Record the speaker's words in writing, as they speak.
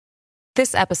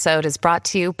This episode is brought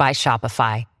to you by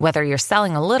Shopify. Whether you're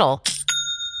selling a little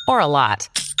or a lot,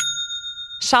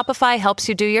 Shopify helps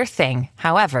you do your thing,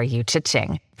 however you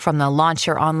cha-ching. From the launch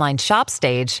your online shop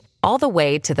stage, all the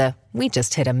way to the we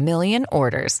just hit 1 million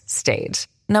orders stage.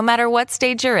 No matter what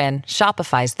stage you're in,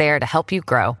 Shopify's there to help you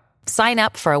grow. Sign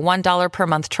up for a $1 per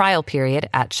month trial period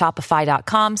at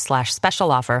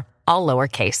shopify.com/special offer, all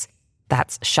lowercase.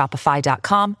 That's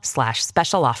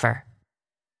shopify.com/special offer.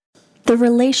 The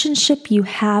relationship you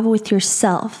have with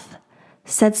yourself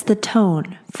sets the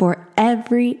tone for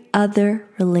every other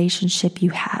relationship you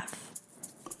have.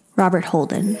 Robert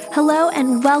Holden. Hello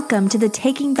and welcome to the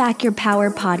Taking Back Your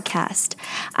Power podcast.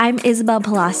 I'm Isabel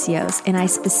Palacios, and I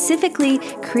specifically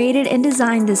created and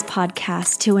designed this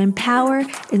podcast to empower,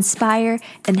 inspire,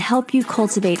 and help you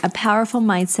cultivate a powerful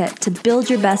mindset to build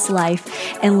your best life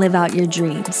and live out your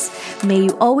dreams. May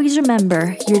you always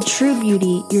remember your true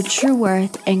beauty, your true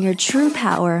worth, and your true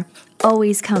power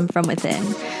always come from within.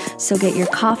 So get your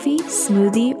coffee,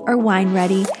 smoothie, or wine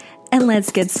ready, and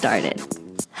let's get started.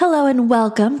 Hello and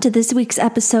welcome to this week's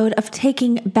episode of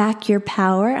Taking Back Your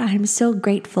Power. I'm so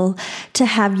grateful to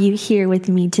have you here with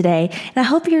me today, and I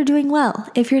hope you're doing well.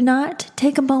 If you're not,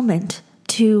 take a moment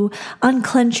to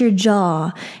unclench your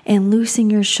jaw and loosen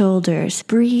your shoulders.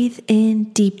 Breathe in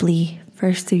deeply,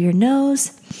 first through your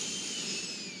nose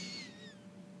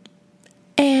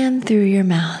and through your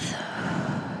mouth.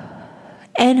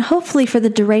 And hopefully for the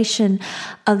duration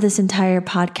of this entire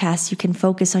podcast, you can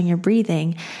focus on your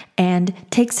breathing and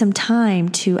take some time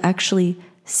to actually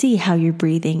see how you're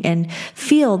breathing and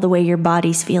feel the way your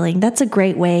body's feeling. That's a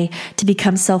great way to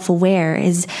become self-aware.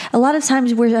 Is a lot of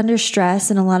times we're under stress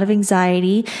and a lot of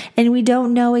anxiety, and we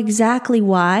don't know exactly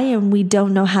why, and we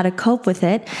don't know how to cope with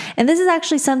it. And this is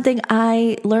actually something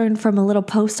I learned from a little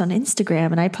post on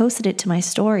Instagram, and I posted it to my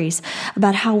stories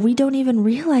about how we don't even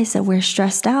realize that we're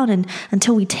stressed out and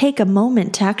until we take a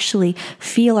moment to actually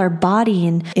feel our body,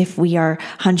 and if we are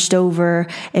hunched over,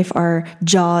 if our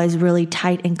jaw is really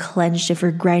tight and clenched, if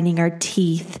we're grinding our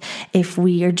teeth, if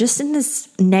we are just in this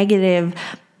negative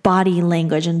body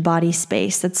language and body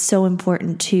space. That's so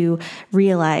important to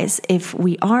realize if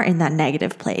we are in that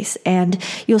negative place. And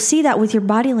you'll see that with your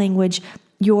body language,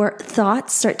 your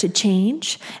thoughts start to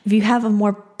change. If you have a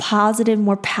more positive,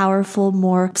 more powerful,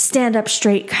 more stand up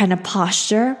straight kind of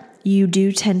posture, you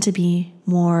do tend to be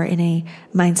more in a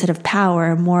mindset of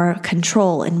power, more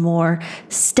control, and more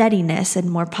steadiness and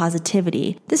more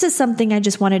positivity. This is something I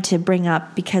just wanted to bring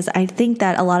up because I think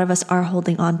that a lot of us are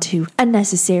holding on to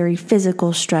unnecessary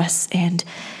physical stress, and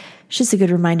it's just a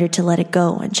good reminder to let it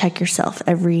go and check yourself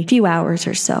every few hours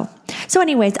or so. So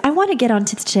anyways, I want to get on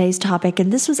to today's topic,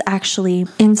 and this was actually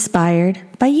inspired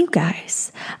by you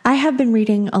guys. I have been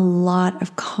reading a lot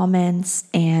of comments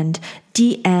and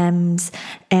DMs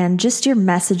and just your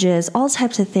messages, all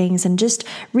types of things, and just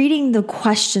reading the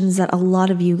questions that a lot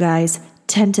of you guys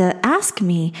tend to ask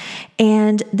me.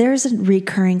 And there's a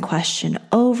recurring question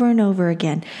over and over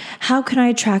again. How can I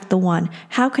attract the one?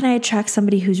 How can I attract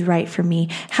somebody who's right for me?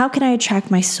 How can I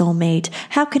attract my soulmate?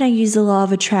 How can I use the law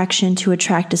of attraction to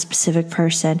attract a specific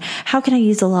person? How can I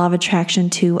use the law of attraction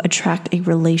to attract a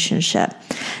relationship?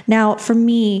 Now, for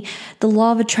me, the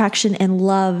law of attraction and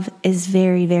love is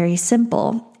very, very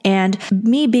simple. And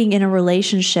me being in a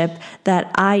relationship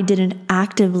that I didn't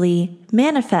actively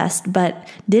manifest, but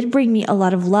did bring me a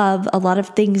lot of love, a lot of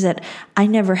things that I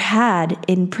never had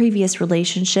in previous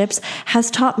relationships,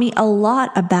 has taught me a lot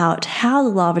about how the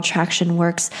law of attraction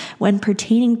works when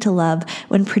pertaining to love,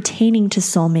 when pertaining to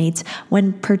soulmates,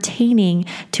 when pertaining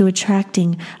to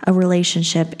attracting a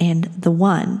relationship and the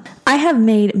one. I have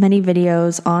made many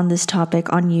videos on this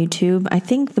topic on YouTube. I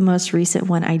think the most recent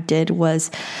one I did was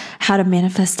how to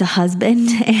manifest a husband,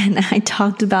 and I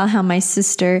talked about how my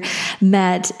sister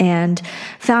met and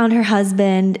found her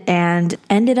husband and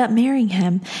ended up marrying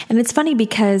him. And it's funny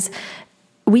because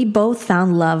we both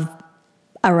found love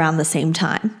around the same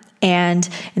time and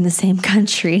in the same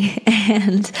country.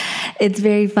 And it's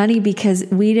very funny because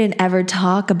we didn't ever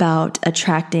talk about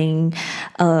attracting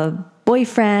a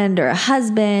boyfriend or a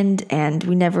husband, and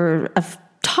we never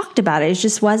talked about it. It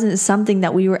just wasn't something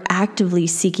that we were actively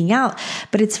seeking out.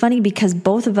 But it's funny because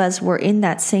both of us were in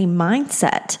that same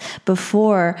mindset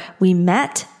before we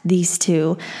met these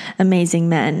two amazing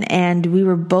men. And we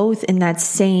were both in that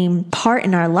same part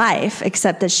in our life,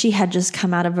 except that she had just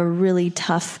come out of a really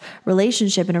tough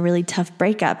relationship and a really tough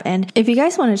breakup. And if you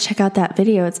guys want to check out that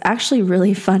video, it's actually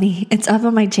really funny. It's up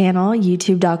on my channel,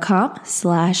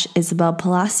 youtube.com/Isabel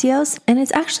Palacios. And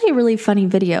it's actually a really funny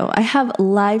video. I have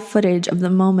live footage of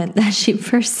the moment that she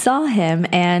first saw him,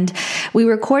 and we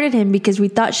recorded him because we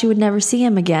thought she would never see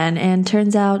him again. And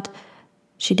turns out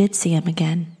she did see him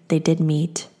again. They did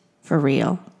meet for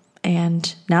real.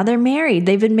 And now they're married.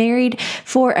 They've been married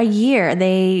for a year.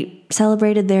 They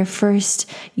celebrated their first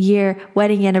year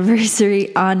wedding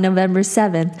anniversary on November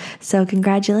 7th. So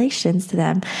congratulations to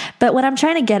them. But what I'm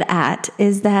trying to get at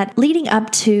is that leading up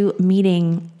to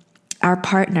meeting our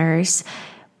partners,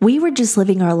 we were just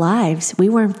living our lives. We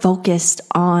weren't focused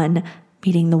on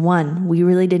meeting the one. We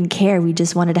really didn't care. We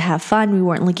just wanted to have fun. We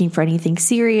weren't looking for anything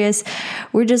serious.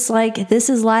 We're just like, this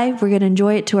is life. We're going to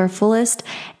enjoy it to our fullest.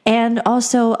 And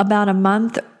also about a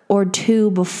month or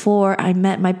two before I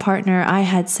met my partner, I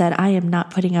had said, I am not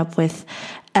putting up with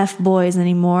F-boys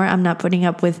anymore. I'm not putting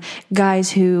up with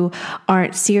guys who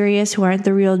aren't serious, who aren't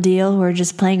the real deal, who are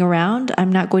just playing around.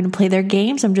 I'm not going to play their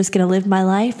games. I'm just going to live my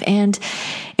life. And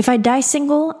if I die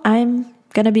single, I'm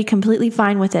going to be completely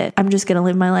fine with it. I'm just going to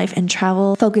live my life and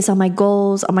travel, focus on my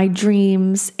goals, on my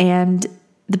dreams, and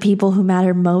the people who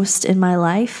matter most in my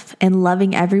life, and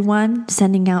loving everyone,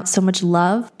 sending out so much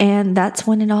love. And that's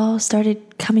when it all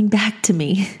started coming back to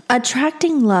me.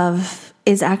 Attracting love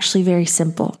is actually very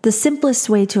simple. The simplest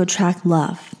way to attract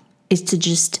love is to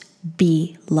just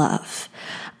be love.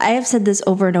 I have said this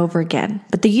over and over again,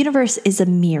 but the universe is a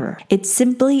mirror. It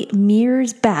simply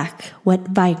mirrors back what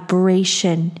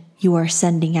vibration you are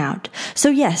sending out.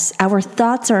 So yes, our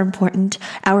thoughts are important,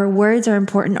 our words are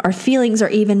important, our feelings are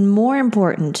even more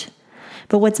important.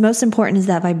 But what's most important is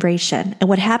that vibration. And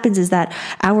what happens is that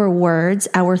our words,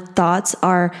 our thoughts,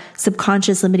 our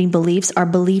subconscious limiting beliefs, our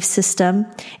belief system,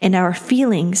 and our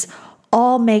feelings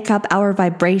all make up our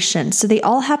vibration. So they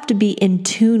all have to be in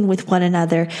tune with one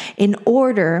another in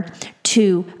order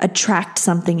to attract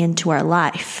something into our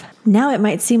life. Now it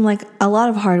might seem like a lot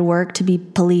of hard work to be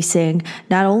policing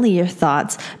not only your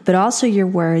thoughts, but also your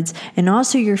words, and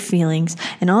also your feelings,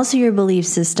 and also your belief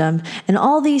system, and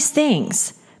all these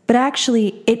things. But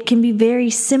actually, it can be very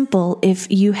simple if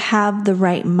you have the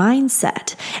right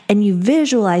mindset and you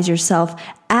visualize yourself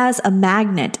as a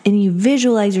magnet, and you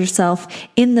visualize yourself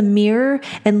in the mirror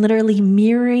and literally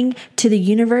mirroring to the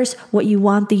universe what you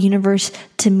want the universe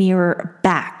to mirror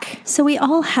back. So we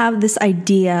all have this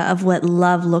idea of what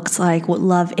love looks like, what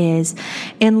love is.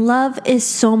 And love is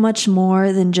so much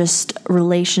more than just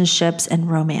relationships and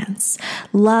romance.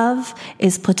 Love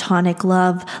is platonic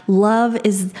love. Love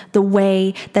is the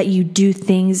way that you do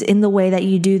things, in the way that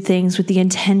you do things, with the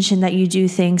intention that you do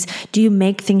things. Do you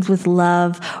make things with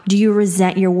love? Do you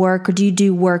resent your work, or do you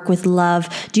do work with love?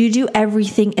 Do you do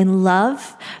everything in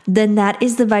love? Then that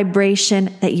is the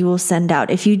vibration that you will send out.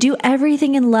 If you do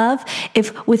everything in love,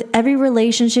 if with every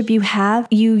relationship you have,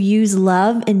 you use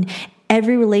love, and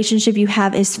every relationship you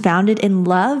have is founded in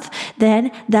love,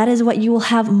 then that is what you will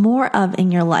have more of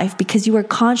in your life, because you are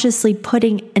consciously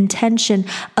putting intention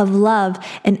of love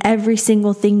in every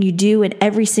single thing you do, and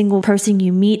every single person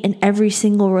you meet, and every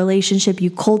single relationship you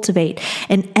cultivate,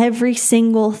 and every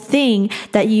single thing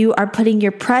that you are putting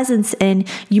your presence in,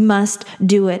 you must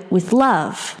do it with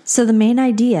love. So the main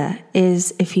idea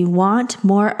is, if you want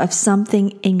more of something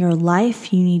in your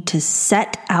life, you need to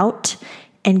set out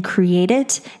and create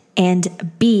it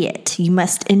and be it. You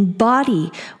must embody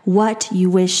what you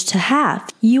wish to have.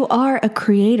 You are a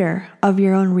creator of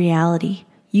your own reality.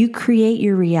 You create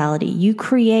your reality. You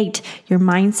create your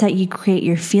mindset. You create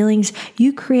your feelings.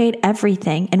 You create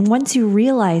everything. And once you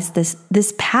realize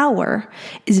this power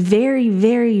is very,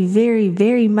 very, very,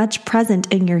 very much present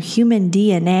in your human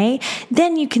DNA,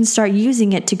 then you can start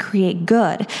using it to create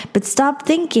good. But stop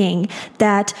thinking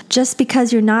that just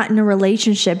because you're not in a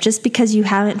relationship, just because you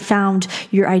haven't found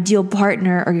your ideal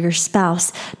partner or your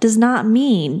spouse, does not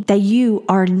mean that you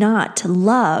are not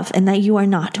loved and that you are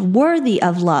not worthy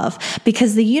of love,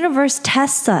 because the universe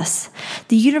tests us.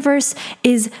 The universe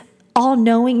is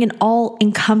all-knowing and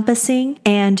all-encompassing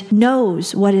and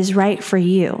knows what is right for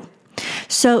you.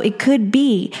 So it could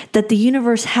be that the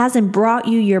universe hasn't brought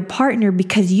you your partner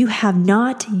because you have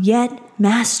not yet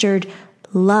mastered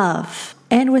love.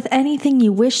 And with anything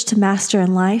you wish to master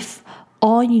in life,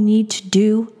 all you need to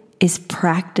do is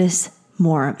practice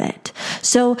more of it.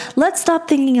 So let's stop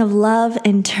thinking of love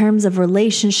in terms of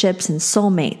relationships and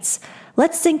soulmates.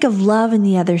 Let's think of love in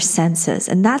the other senses.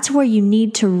 And that's where you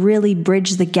need to really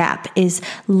bridge the gap, is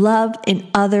love in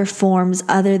other forms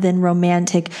other than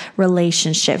romantic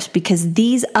relationships, because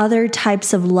these other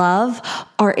types of love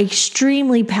are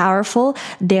extremely powerful,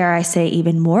 dare I say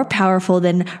even more powerful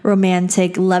than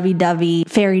romantic, lovey-dovey,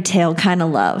 fairy tale kind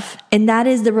of love. And that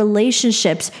is the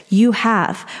relationships you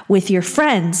have with your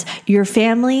friends, your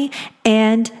family,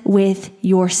 and with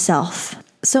yourself.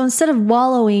 So instead of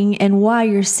wallowing in why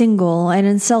you're single and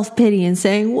in self-pity and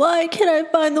saying, why can't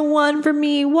I find the one for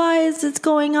me? Why is this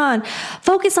going on?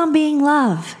 Focus on being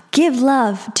love. Give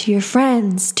love to your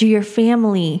friends, to your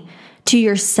family, to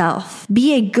yourself.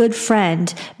 Be a good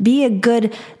friend. Be a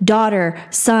good daughter,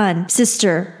 son,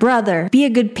 sister, brother. Be a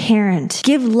good parent.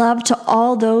 Give love to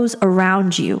all those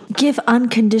around you. Give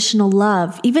unconditional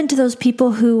love, even to those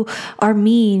people who are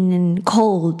mean and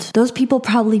cold. Those people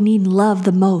probably need love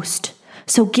the most.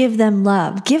 So give them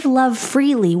love. Give love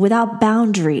freely without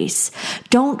boundaries.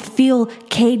 Don't feel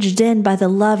caged in by the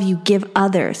love you give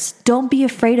others. Don't be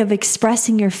afraid of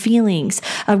expressing your feelings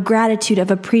of gratitude,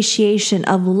 of appreciation,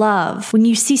 of love. When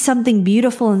you see something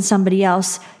beautiful in somebody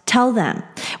else, tell them.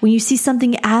 When you see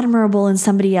something admirable in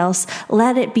somebody else,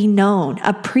 let it be known.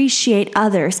 Appreciate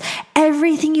others.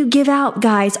 Everything you give out,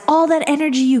 guys, all that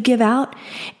energy you give out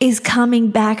is coming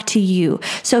back to you.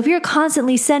 So if you're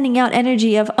constantly sending out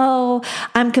energy of, oh,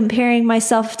 I'm comparing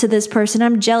myself to this person,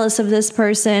 I'm jealous of this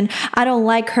person, I don't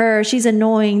like her, she's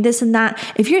annoying, this and that.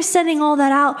 If you're sending all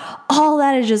that out, all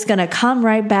that is just going to come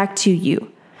right back to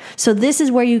you. So this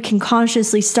is where you can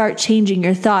consciously start changing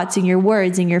your thoughts and your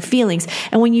words and your feelings.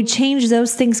 And when you change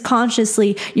those things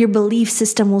consciously, your belief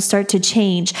system will start to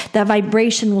change. That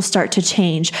vibration will start to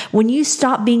change. When you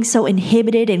stop being so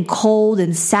inhibited and cold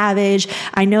and savage,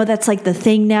 I know that's like the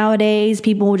thing nowadays.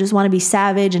 People will just want to be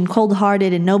savage and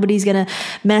cold-hearted and nobody's going to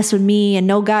mess with me and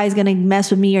no guy's going to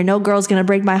mess with me or no girl's going to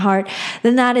break my heart.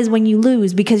 Then that is when you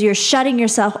lose because you're shutting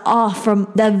yourself off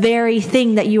from the very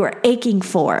thing that you are aching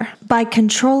for. By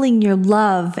controlling your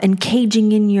love and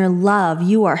caging in your love,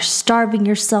 you are starving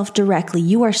yourself directly.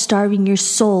 You are starving your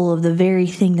soul of the very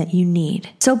thing that you need.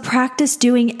 So practice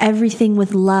doing everything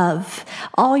with love.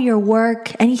 All your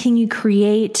work, anything you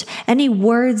create, any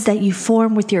words that you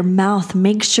form with your mouth,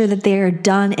 make sure that they are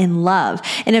done in love.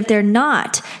 And if they're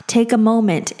not, take a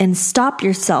moment and stop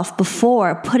yourself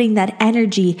before putting that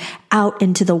energy out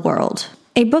into the world.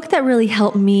 A book that really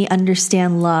helped me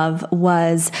understand love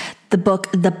was the book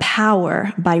The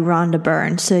Power by Rhonda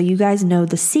Byrne. So you guys know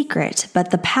The Secret,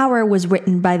 but The Power was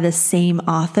written by the same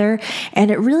author, and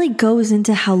it really goes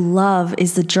into how love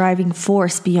is the driving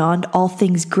force beyond all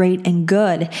things great and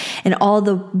good, and all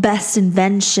the best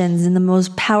inventions and the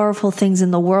most powerful things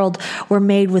in the world were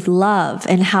made with love,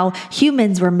 and how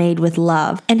humans were made with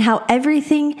love, and how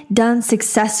everything done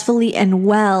successfully and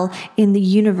well in the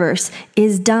universe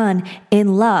is done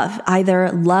in love, either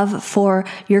love for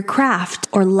your craft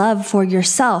or love for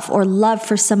yourself or love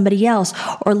for somebody else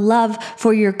or love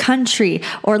for your country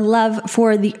or love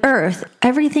for the earth.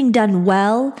 Everything done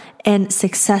well and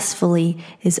successfully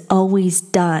is always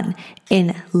done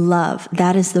in love.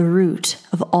 That is the root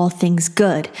of all things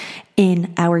good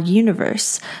in our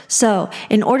universe. So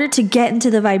in order to get into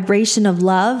the vibration of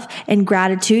love and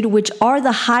gratitude, which are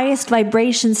the highest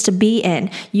vibrations to be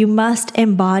in, you must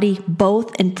embody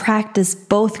both and practice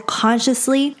both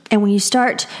consciously. And when you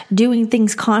start doing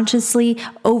things consciously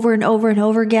over and over and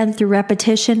over again through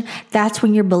repetition, that's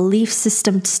when your belief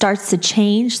system starts to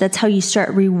change. That's how you start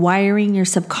rewiring your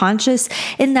subconscious.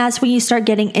 And that's when you start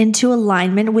getting into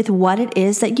alignment with what it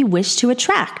is that you wish to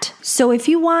attract. So if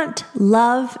you want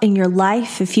love in your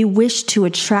life, if you wish to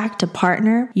attract a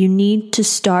partner, you need to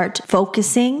start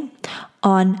focusing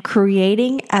on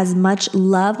creating as much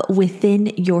love within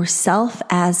yourself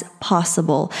as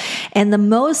possible. And the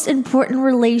most important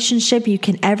relationship you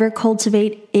can ever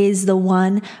cultivate is the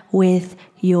one with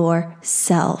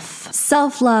yourself.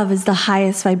 Self-love is the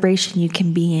highest vibration you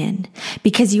can be in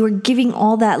because you are giving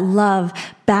all that love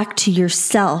back to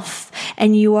yourself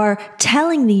and you are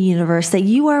telling the universe that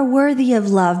you are worthy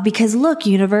of love because look,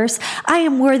 universe, I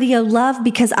am worthy of love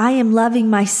because I am loving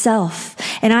myself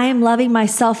and I am loving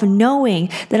myself knowing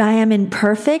that I am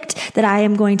imperfect, that I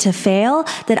am going to fail,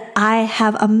 that I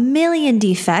have a million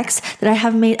defects, that I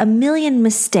have made a million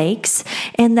mistakes,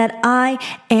 and that I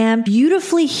am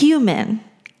beautifully human.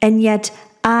 And yet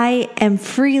I am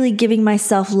freely giving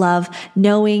myself love,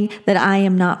 knowing that I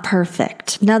am not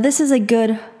perfect. Now, this is a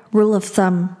good rule of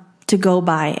thumb to go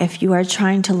by if you are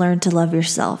trying to learn to love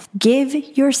yourself. Give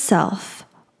yourself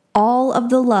all of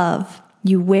the love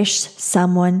you wish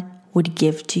someone would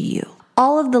give to you.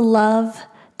 All of the love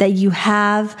that you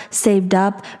have saved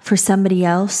up for somebody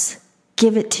else,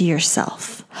 give it to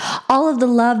yourself. All of the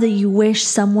love that you wish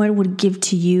someone would give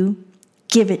to you,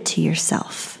 give it to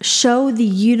yourself. Show the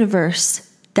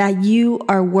universe that you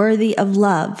are worthy of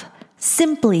love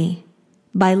simply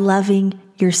by loving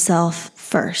yourself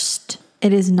first.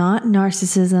 It is not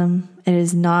narcissism. It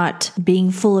is not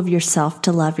being full of yourself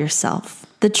to love yourself.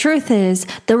 The truth is,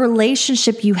 the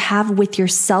relationship you have with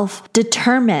yourself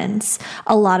determines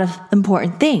a lot of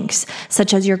important things,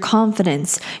 such as your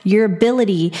confidence, your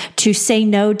ability to say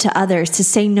no to others, to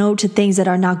say no to things that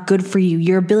are not good for you,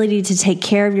 your ability to take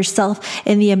care of yourself,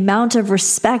 and the amount of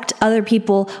respect other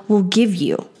people will give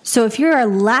you. So if you're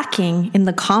lacking in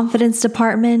the confidence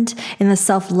department, in the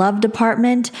self-love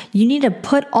department, you need to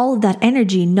put all of that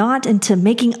energy not into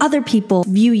making other people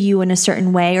view you in a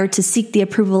certain way, or to seek the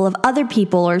approval of other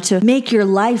people, or to make your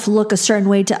life look a certain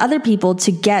way to other people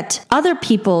to get other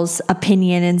people's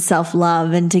opinion and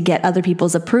self-love and to get other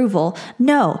people's approval.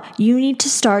 No, you need to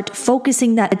start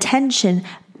focusing that attention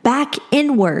back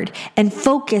inward and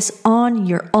focus on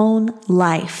your own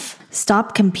life.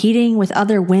 Stop competing with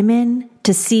other women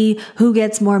to see who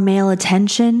gets more male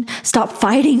attention. Stop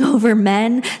fighting over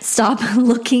men. Stop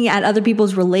looking at other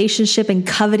people's relationship and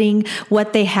coveting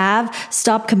what they have.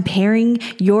 Stop comparing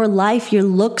your life, your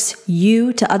looks,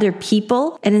 you to other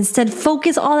people, and instead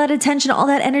focus all that attention, all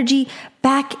that energy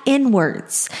back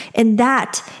inwards. And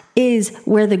that is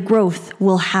where the growth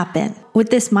will happen. With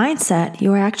this mindset,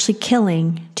 you are actually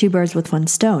killing two birds with one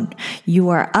stone. You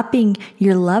are upping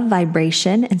your love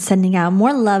vibration and sending out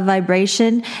more love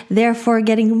vibration, therefore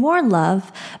getting more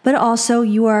love, but also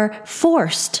you are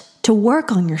forced to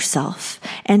work on yourself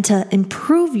and to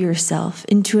improve yourself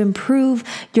and to improve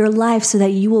your life so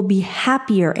that you will be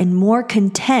happier and more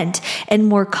content and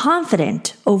more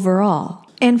confident overall.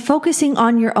 And focusing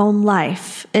on your own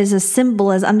life is as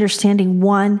simple as understanding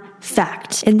one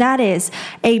fact, and that is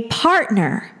a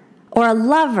partner or a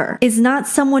lover is not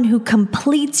someone who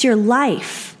completes your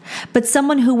life, but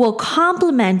someone who will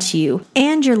complement you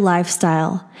and your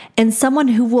lifestyle, and someone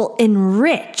who will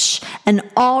enrich an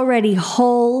already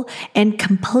whole and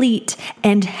complete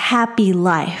and happy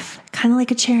life, kind of like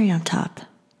a cherry on top.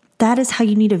 That is how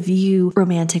you need to view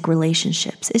romantic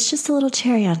relationships. It's just a little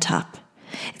cherry on top.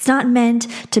 It's not meant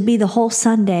to be the whole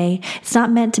sundae. It's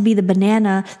not meant to be the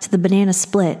banana to the banana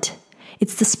split.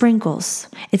 It's the sprinkles.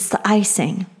 It's the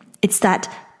icing. It's that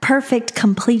perfect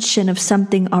completion of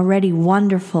something already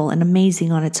wonderful and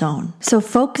amazing on its own. So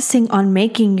focusing on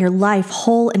making your life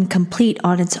whole and complete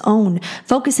on its own,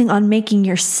 focusing on making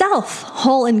yourself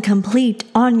whole and complete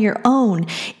on your own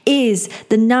is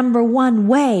the number one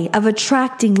way of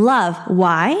attracting love.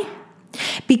 Why?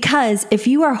 Because if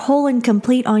you are whole and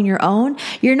complete on your own,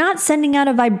 you're not sending out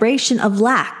a vibration of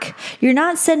lack. You're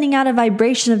not sending out a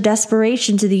vibration of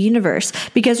desperation to the universe.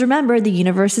 Because remember, the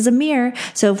universe is a mirror.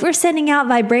 So if we're sending out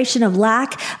vibration of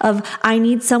lack, of I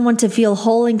need someone to feel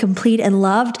whole and complete and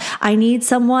loved, I need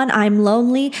someone, I'm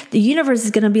lonely, the universe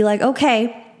is going to be like,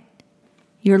 okay,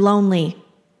 you're lonely.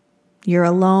 You're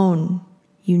alone.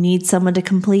 You need someone to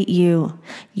complete you.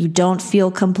 You don't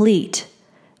feel complete.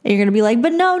 And you're going to be like,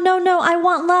 but no, I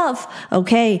want love.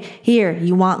 Okay, here,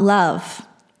 you want love.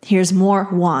 Here's more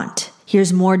want.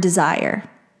 Here's more desire.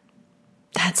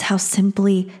 That's how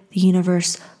simply the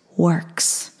universe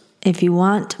works. If you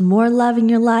want more love in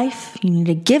your life, you need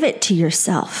to give it to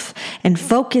yourself and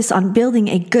focus on building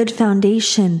a good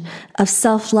foundation of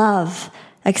self-love,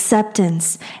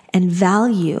 acceptance, and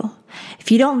value.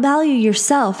 If you don't value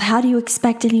yourself, how do you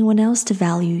expect anyone else to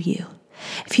value you?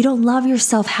 If you don't love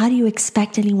yourself, how do you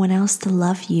expect anyone else to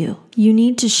love you? You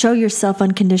need to show yourself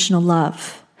unconditional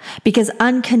love, because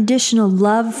unconditional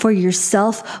love for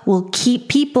yourself will keep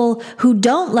people who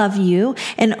don't love you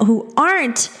and who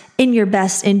aren't in your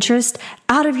best interest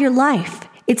out of your life.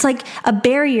 It's like a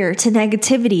barrier to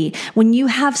negativity. When you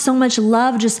have so much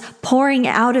love just pouring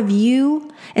out of you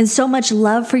and so much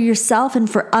love for yourself and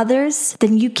for others,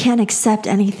 then you can't accept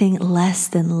anything less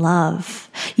than love.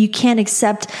 You can't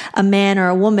accept a man or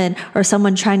a woman or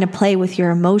someone trying to play with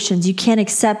your emotions. You can't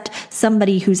accept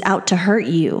somebody who's out to hurt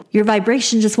you. Your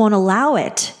vibration just won't allow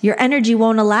it. Your energy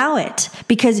won't allow it,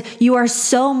 because you are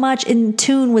so much in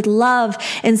tune with love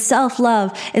and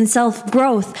self-love and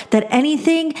self-growth that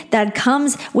anything that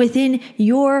comes within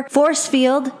your force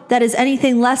field that is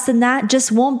anything less than that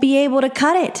just won't be able to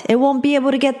cut it. It won't be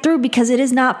able to get through, because it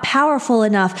is not powerful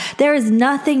enough. There is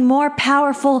nothing more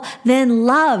powerful than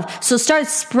love. So start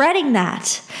spreading that.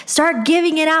 Start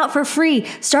giving it out for free.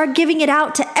 Start giving it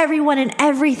out to everyone and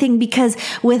everything, because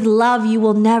with love, you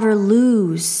will never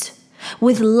lose.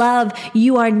 With love,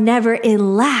 you are never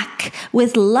in lack.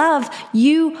 With love,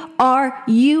 you are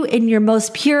you in your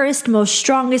most purest, most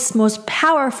strongest, most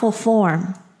powerful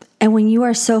form. And when you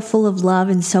are so full of love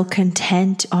and so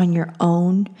content on your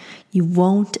own, you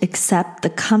won't accept the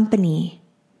company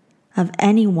of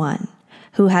anyone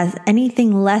who has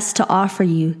anything less to offer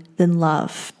you than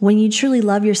love. When you truly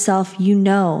love yourself, you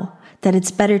know that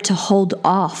it's better to hold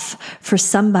off for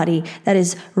somebody that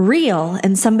is real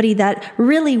and somebody that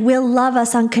really will love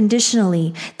us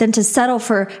unconditionally than to settle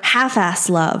for half-ass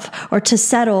love, or to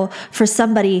settle for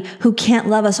somebody who can't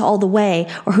love us all the way,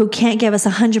 or who can't give us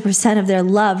 100% of their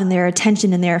love and their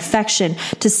attention and their affection,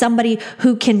 to somebody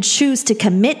who can choose to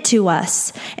commit to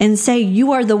us and say,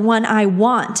 you are the one I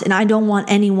want and I don't want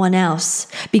anyone else,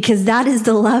 because that is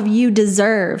the love you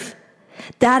deserve.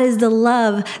 That is the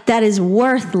love that is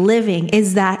worth living,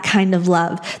 is that kind of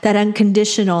love, that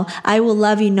unconditional, I will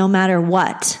love you no matter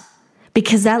what,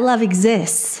 because that love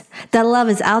exists. That love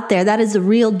is out there. That is the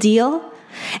real deal.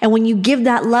 And when you give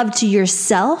that love to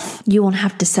yourself, you won't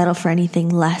have to settle for anything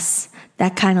less.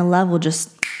 That kind of love will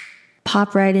just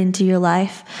pop right into your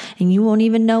life and you won't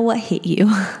even know what hit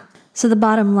you. So the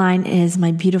bottom line is,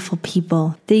 my beautiful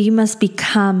people, that you must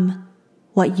become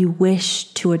what you wish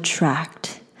to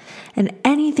attract. And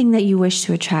anything that you wish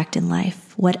to attract in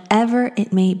life, whatever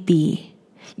it may be,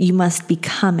 you must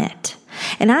become it.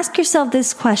 And ask yourself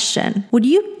this question: would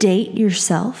you date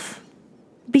yourself?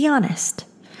 Be honest.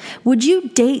 Would you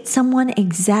date someone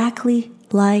exactly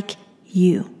like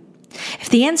you? If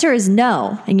the answer is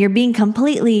no, and you're being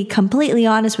completely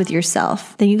honest with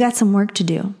yourself, then you got some work to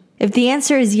do. If the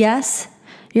answer is yes,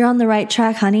 you're on the right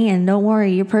track, honey, and don't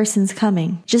worry, your person's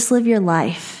coming. Just live your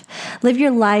life. Live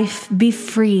your life, be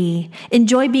free.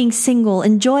 Enjoy being single.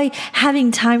 Enjoy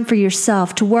having time for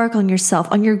yourself, to work on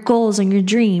yourself, on your goals, on your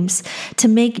dreams, to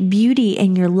make beauty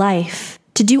in your life,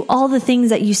 to do all the things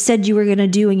that you said you were going to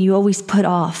do and you always put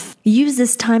off. Use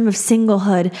this time of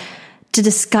singlehood to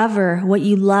discover what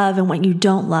you love and what you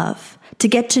don't love, to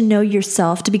get to know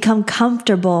yourself, to become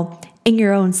comfortable in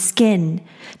your own skin,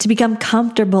 to become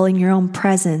comfortable in your own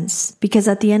presence. Because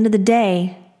at the end of the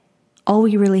day, all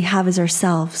we really have is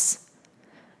ourselves.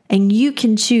 And you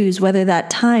can choose whether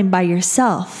that time by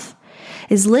yourself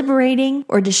is liberating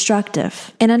or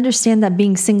destructive. And understand that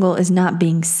being single is not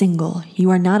being single. You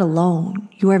are not alone.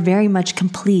 You are very much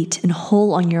complete and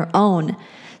whole on your own.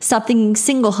 Stop thinking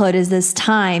singlehood is this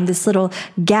time, this little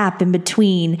gap in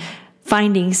between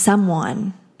finding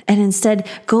someone. And instead,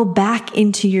 go back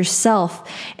into yourself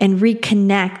and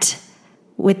reconnect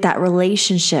with that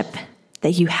relationship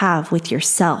that you have with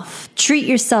yourself. Treat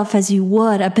yourself as you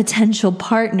would a potential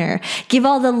partner. Give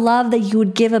all the love that you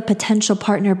would give a potential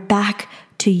partner back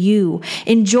to you.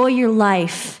 Enjoy your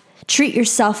life. Treat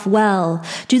yourself well.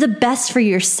 Do the best for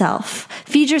yourself.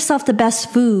 Feed yourself the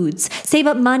best foods. Save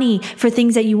up money for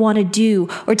things that you want to do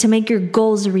or to make your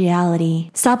goals a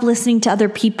reality. Stop listening to other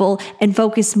people and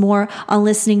focus more on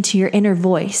listening to your inner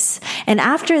voice. And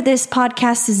after this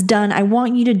podcast is done, I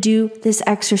want you to do this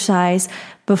exercise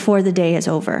before the day is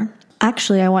over.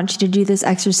 Actually, I want you to do this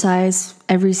exercise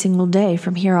every single day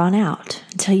from here on out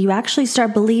until you actually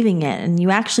start believing it and you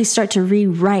actually start to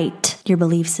rewrite your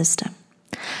belief system.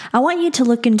 I want you to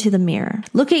look into the mirror.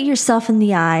 Look at yourself in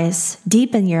the eyes,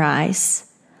 deep in your eyes.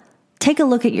 Take a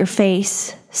look at your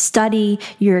face. Study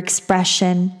your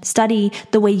expression. Study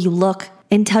the way you look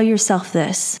and tell yourself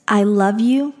this: I love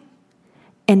you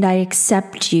and I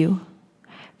accept you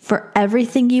for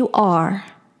everything you are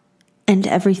and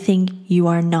everything you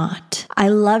are not. I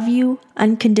love you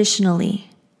unconditionally,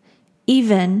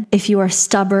 even if you are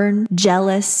stubborn,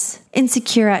 jealous,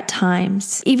 insecure at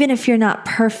times, even if you're not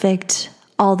perfect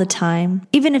all the time,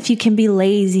 even if you can be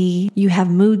lazy, you have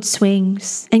mood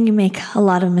swings, and you make a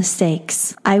lot of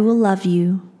mistakes. I will love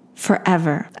you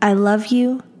forever. I love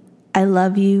you. I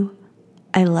love you.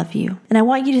 I love you. And I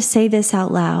want you to say this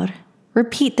out loud.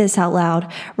 Repeat this out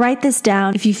loud. Write this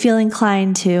down if you feel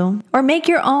inclined to, or make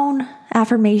your own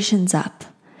affirmations up.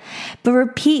 But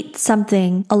repeat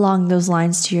something along those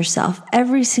lines to yourself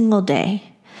every single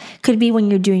day. Could be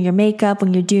when you're doing your makeup,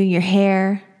 when you're doing your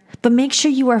hair. But make sure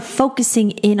you are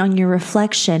focusing in on your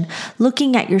reflection,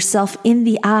 looking at yourself in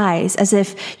the eyes as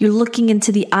if you're looking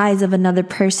into the eyes of another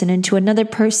person, into another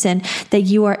person that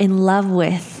you are in love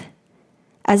with,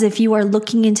 as if you are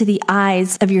looking into the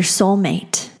eyes of your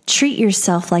soulmate. Treat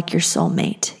yourself like your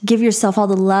soulmate. Give yourself all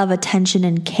the love, attention,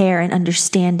 and care and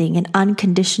understanding and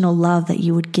unconditional love that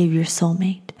you would give your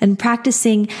soulmate. And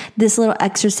practicing this little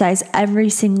exercise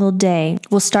every single day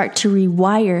will start to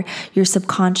rewire your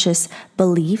subconscious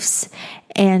beliefs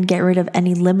and get rid of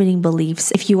any limiting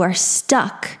beliefs if you are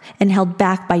stuck and held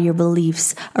back by your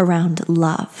beliefs around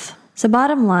love. So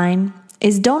bottom line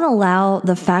is, don't allow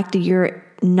the fact that you're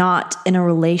not in a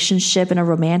relationship, in a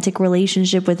romantic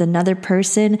relationship with another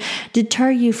person, deter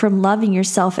you from loving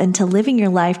yourself and to living your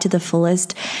life to the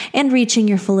fullest and reaching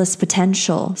your fullest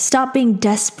potential. Stop being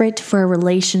desperate for a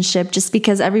relationship just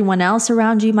because everyone else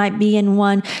around you might be in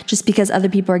one, just because other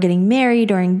people are getting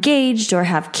married or engaged or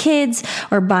have kids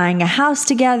or buying a house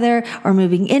together or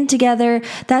moving in together.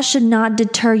 That should not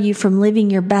deter you from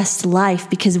living your best life,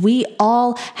 because we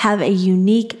all have a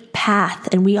unique path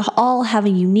and we all have a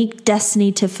unique destiny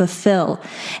to fulfill.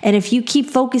 And if you keep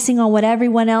focusing on what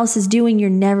everyone else is doing, you're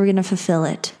never going to fulfill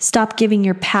it. Stop giving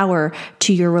your power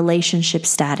to your relationship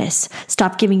status.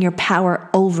 Stop giving your power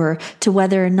over to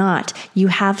whether or not you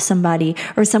have somebody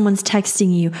or someone's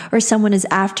texting you or someone is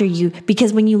after you.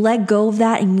 Because when you let go of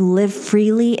that and you live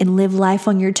freely and live life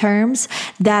on your terms,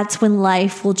 that's when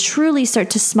life will truly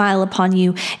start to smile upon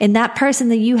you. And that person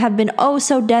that you have been oh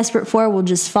so desperate for will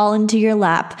just fall into your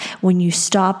lap when you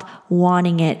stop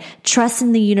wanting it. Trust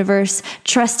in the universe,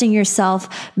 trust in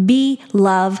yourself, be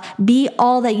love, be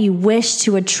all that you wish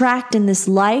to attract in this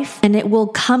life, and it will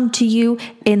come to you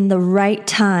in the right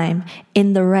time,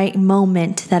 in the right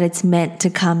moment that it's meant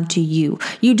to come to you.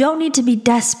 You don't need to be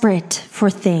desperate for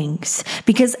things,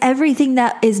 because everything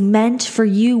that is meant for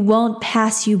you won't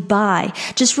pass you by.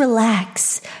 Just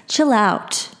relax, chill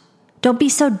out. Don't be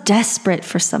so desperate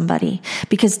for somebody,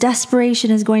 because desperation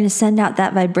is going to send out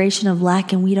that vibration of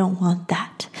lack, and we don't want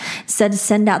that. Instead,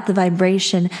 send out the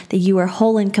vibration that you are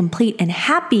whole and complete and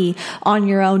happy on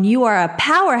your own. You are a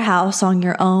powerhouse on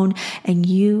your own, and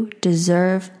you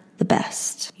deserve the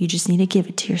best. You just need to give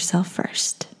it to yourself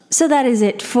first. So that is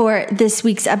it for this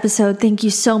week's episode. Thank you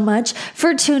so much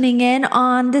for tuning in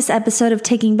on this episode of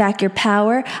Taking Back Your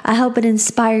Power. I hope it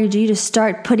inspired you to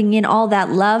start putting in all that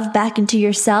love back into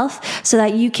yourself so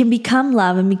that you can become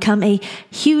love and become a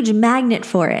huge magnet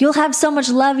for it. You'll have so much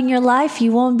love in your life,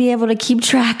 you won't be able to keep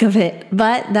track of it.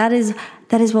 But that is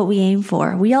what we aim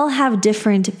for. We all have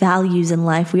different values in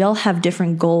life. We all have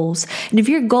different goals. And if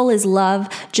your goal is love,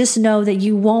 just know that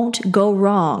you won't go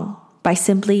wrong by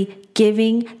simply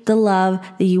giving the love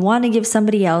that you want to give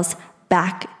somebody else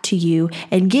back to you,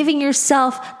 and giving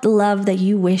yourself the love that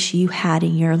you wish you had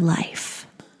in your life.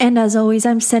 And as always,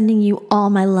 I'm sending you all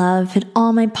my love and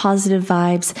all my positive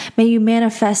vibes. May you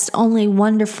manifest only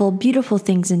wonderful, beautiful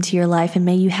things into your life, and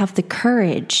may you have the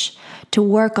courage to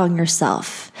work on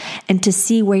yourself and to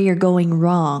see where you're going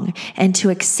wrong, and to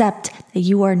accept that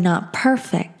you are not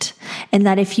perfect, and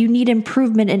that if you need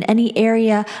improvement in any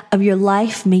area of your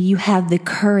life, may you have the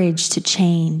courage to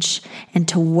change and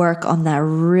to work on that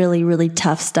really, really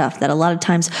tough stuff that a lot of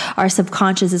times our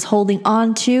subconscious is holding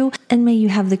on to. And may you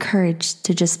have the courage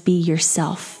to just be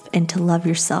yourself and to love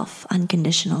yourself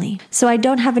unconditionally. So I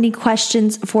don't have any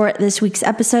questions for this week's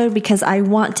episode, because I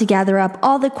want to gather up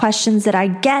all the questions that I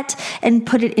get and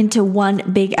put it into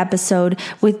one big episode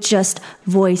with just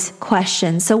voice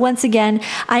questions. So once again,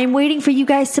 I am waiting for you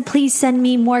guys to please send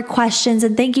me more questions.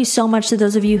 And thank you so much to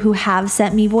those of you who have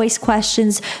sent me voice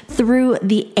questions through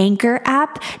the Anchor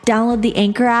app. Download the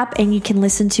Anchor app and you can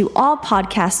listen to all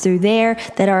podcasts through there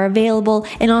that are available.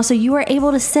 And also you are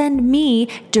able to send me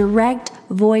direct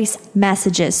voice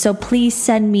messages. So please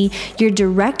send me your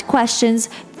direct questions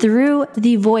through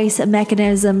the voice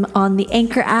mechanism on the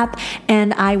Anchor app,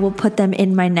 and I will put them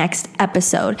in my next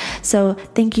episode. So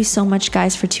thank you so much,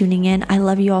 guys, for tuning in. I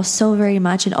love you all so very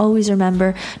much. And always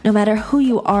remember, no matter who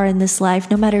you are in this life,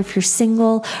 no matter if you're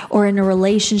single or in a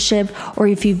relationship, or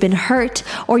if you've been hurt,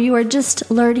 or you are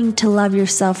just learning to love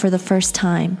yourself for the first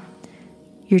time,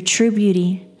 your true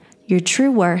beauty, your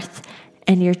true worth,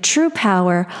 and your true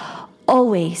power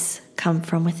always come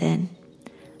from within.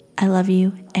 I love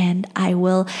you, and I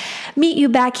will meet you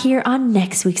back here on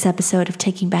next week's episode of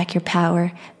Taking Back Your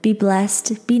Power. Be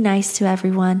blessed, be nice to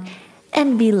everyone,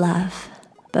 and be love.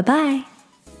 Bye-bye.